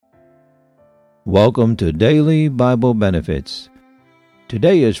Welcome to Daily Bible Benefits.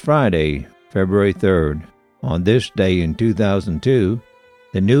 Today is Friday, February 3rd. On this day in 2002,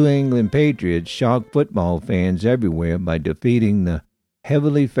 the New England Patriots shocked football fans everywhere by defeating the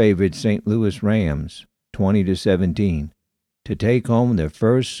heavily favored St. Louis Rams 20-17 to take home their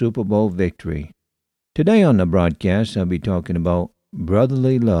first Super Bowl victory. Today on the broadcast, I'll be talking about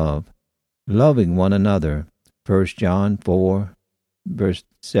brotherly love, loving one another. 1 John 4, verse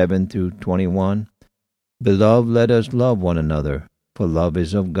 7 through 21. Beloved, let us love one another, for love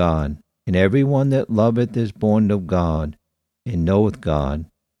is of God. And every one that loveth is born of God, and knoweth God.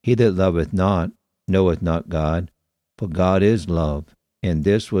 He that loveth not, knoweth not God, for God is love. And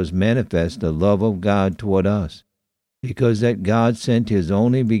this was manifest the love of God toward us, because that God sent his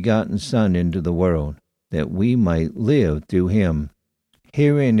only begotten Son into the world, that we might live through him.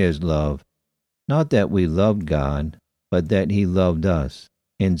 Herein is love, not that we loved God, but that he loved us,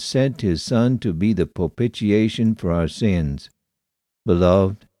 and sent his Son to be the propitiation for our sins.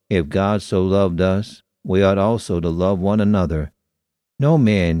 Beloved, if God so loved us, we ought also to love one another. No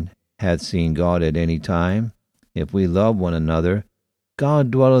man hath seen God at any time. If we love one another,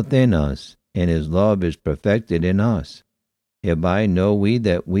 God dwelleth in us, and his love is perfected in us. Hereby know we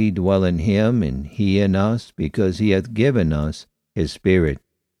that we dwell in him, and he in us, because he hath given us his Spirit.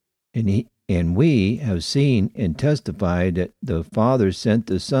 And we have seen and testified that the Father sent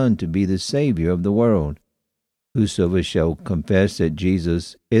the Son to be the Saviour of the world. Whosoever shall confess that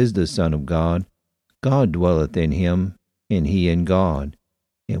Jesus is the Son of God, God dwelleth in him, and he in God.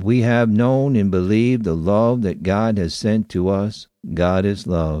 And we have known and believed the love that God has sent to us. God is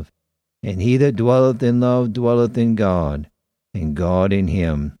love. And he that dwelleth in love dwelleth in God, and God in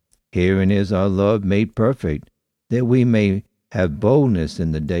him. Herein is our love made perfect, that we may have boldness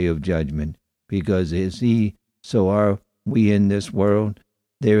in the day of judgment. Because as he, so are we in this world.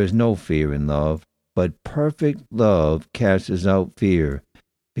 There is no fear in love, but perfect love casteth out fear,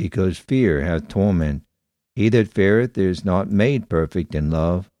 because fear hath torment. He that feareth is not made perfect in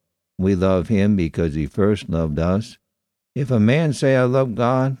love. We love him because he first loved us. If a man say, I love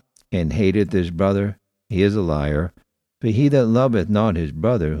God, and hateth his brother, he is a liar. For he that loveth not his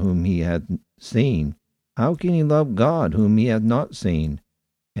brother whom he hath seen, how can he love God whom he hath not seen?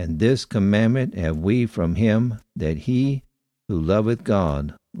 And this commandment have we from him, that he who loveth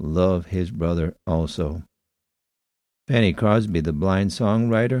God love his brother also. Fanny Crosby, the blind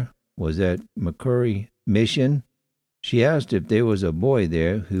songwriter, was at McCurry Mission. She asked if there was a boy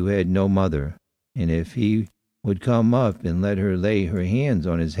there who had no mother, and if he would come up and let her lay her hands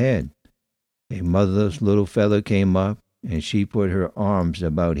on his head. A motherless little fellow came up, and she put her arms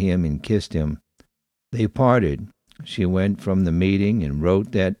about him and kissed him. They parted. She went from the meeting and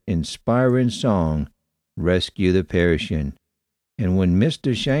wrote that inspiring song, Rescue the Perishing. And when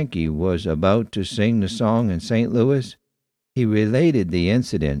Mr. Shanky was about to sing the song in St. Louis, he related the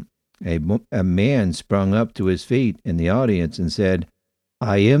incident. A man sprung up to his feet in the audience and said,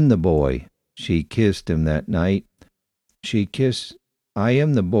 I am the boy. She kissed him that night. I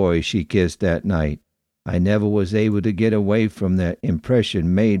am the boy she kissed that night. I never was able to get away from that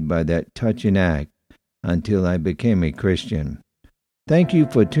impression made by that touching act until I became a Christian. Thank you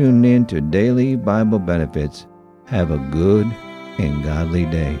for tuning in to Daily Bible Benefits. Have a good and godly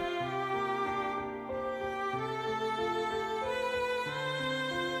day.